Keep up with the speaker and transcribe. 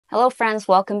Hello friends,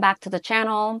 welcome back to the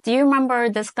channel. Do you remember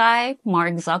this guy,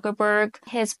 Mark Zuckerberg?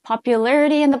 His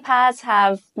popularity in the past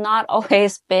have not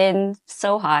always been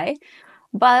so high,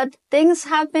 but things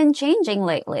have been changing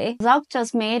lately. Zuck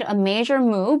just made a major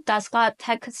move that's got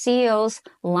tech CEOs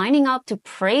lining up to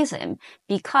praise him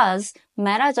because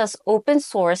Meta just open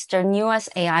sourced their newest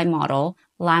AI model,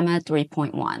 Llama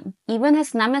 3.1. Even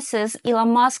his nemesis,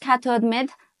 Elon Musk, had to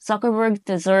admit Zuckerberg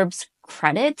deserves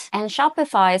credit, and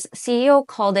Shopify's CEO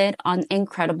called it an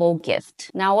incredible gift.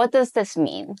 Now, what does this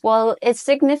mean? Well, its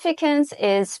significance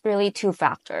is really two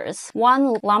factors.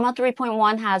 One, Llama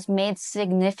 3.1 has made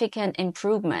significant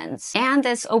improvements, and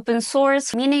it's open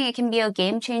source, meaning it can be a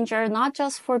game changer not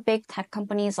just for big tech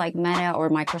companies like Meta or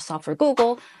Microsoft or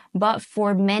Google, but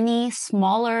for many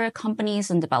smaller companies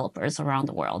and developers around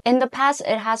the world. In the past,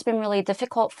 it has been really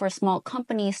difficult for small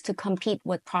companies to compete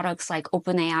with products like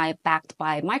OpenAI backed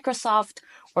by Microsoft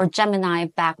or Gemini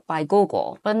backed by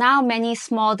Google. But now many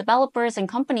small developers and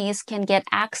companies can get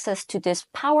access to this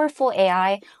powerful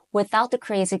AI without the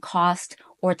crazy cost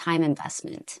or time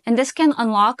investment. And this can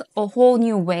unlock a whole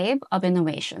new wave of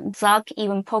innovation. Zuck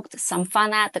even poked some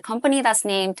fun at the company that's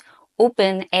named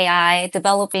OpenAI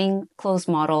developing closed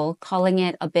model, calling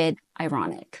it a bit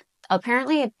ironic.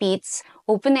 Apparently, it beats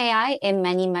OpenAI in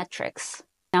many metrics.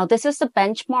 Now, this is the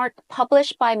benchmark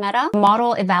published by Meta,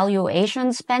 model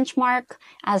evaluations benchmark,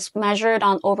 as measured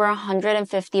on over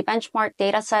 150 benchmark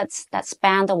datasets that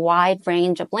span a wide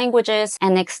range of languages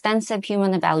and extensive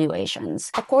human evaluations.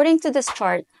 According to this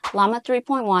chart, Llama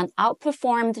 3.1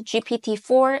 outperformed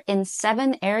GPT-4 in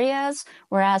 7 areas,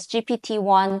 whereas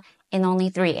GPT-1 in only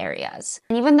 3 areas.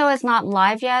 And even though it's not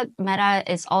live yet, Meta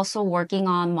is also working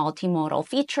on multimodal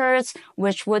features,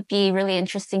 which would be really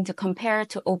interesting to compare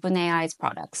to OpenAI's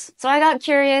products. So I got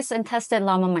curious and tested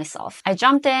Llama myself. I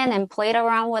jumped in and played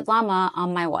around with Llama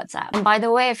on my WhatsApp. And by the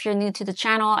way, if you're new to the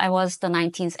channel, I was the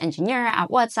 19th engineer at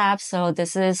WhatsApp, so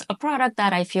this is a product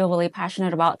that I feel really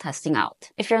passionate about testing out.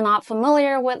 If you're not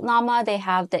familiar with Llama, they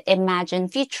have the Imagine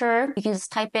feature. You can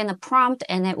just type in a prompt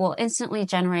and it will instantly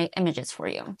generate images for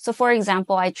you. So for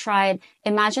example, I tried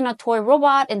imagine a toy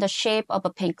robot in the shape of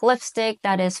a pink lipstick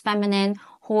that is feminine,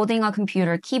 holding a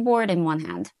computer keyboard in one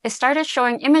hand. It started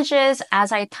showing images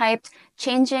as I typed,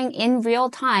 changing in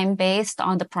real time based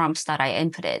on the prompts that I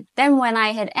inputted. Then when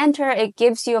I hit enter, it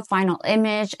gives you a final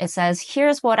image. It says,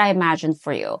 here's what I imagined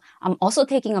for you. I'm also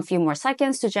taking a few more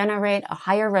seconds to generate a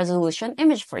higher resolution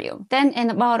image for you. Then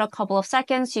in about a couple of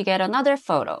seconds, you get another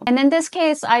photo. And in this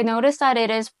case, I noticed that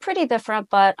it is pretty different,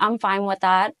 but I'm fine with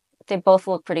that. They both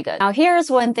look pretty good. Now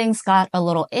here's when things got a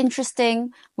little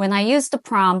interesting. When I used the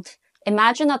prompt,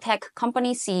 imagine a tech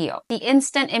company CEO. The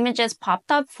instant images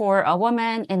popped up for a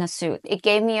woman in a suit. It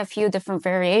gave me a few different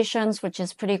variations, which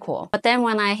is pretty cool. But then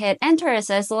when I hit enter, it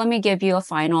says, let me give you a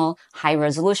final high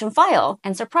resolution file.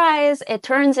 And surprise, it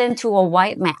turns into a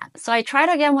white man. So I tried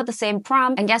again with the same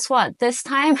prompt. And guess what? This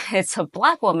time it's a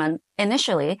black woman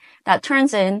initially that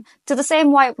turns into the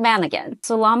same white man again.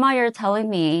 So Llama, you're telling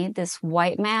me this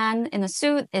white man in a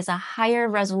suit is a higher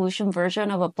resolution version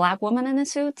of a black woman in a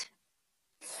suit?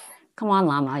 Come on,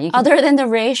 Llama. Other than the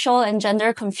racial and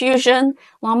gender confusion,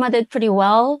 Llama did pretty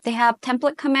well. They have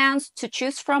template commands to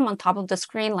choose from on top of the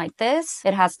screen like this.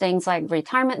 It has things like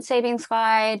retirement savings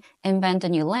guide, invent a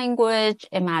new language,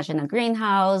 imagine a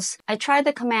greenhouse. I tried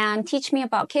the command, teach me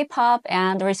about K-pop,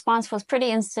 and the response was pretty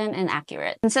instant and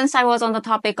accurate. And since I was on the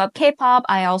topic of K-pop,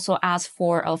 I also asked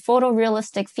for a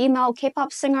photorealistic female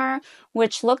K-pop singer,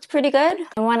 which looked pretty good.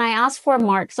 And when I asked for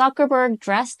Mark Zuckerberg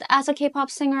dressed as a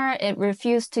K-pop singer, it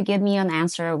refused to give me an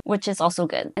answer, which is also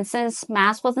good. And since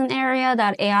math was an area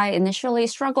that AI initially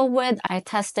struggled with, I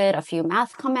tested a few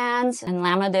math commands, and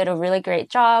Llama did a really great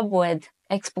job with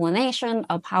explanation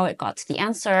of how it got to the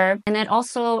answer, and it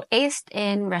also aced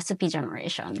in recipe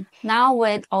generation. Now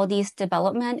with all these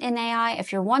development in AI,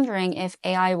 if you're wondering if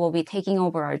AI will be taking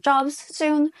over our jobs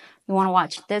soon, you want to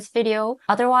watch this video.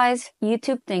 Otherwise,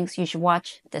 YouTube thinks you should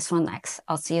watch this one next.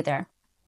 I'll see you there.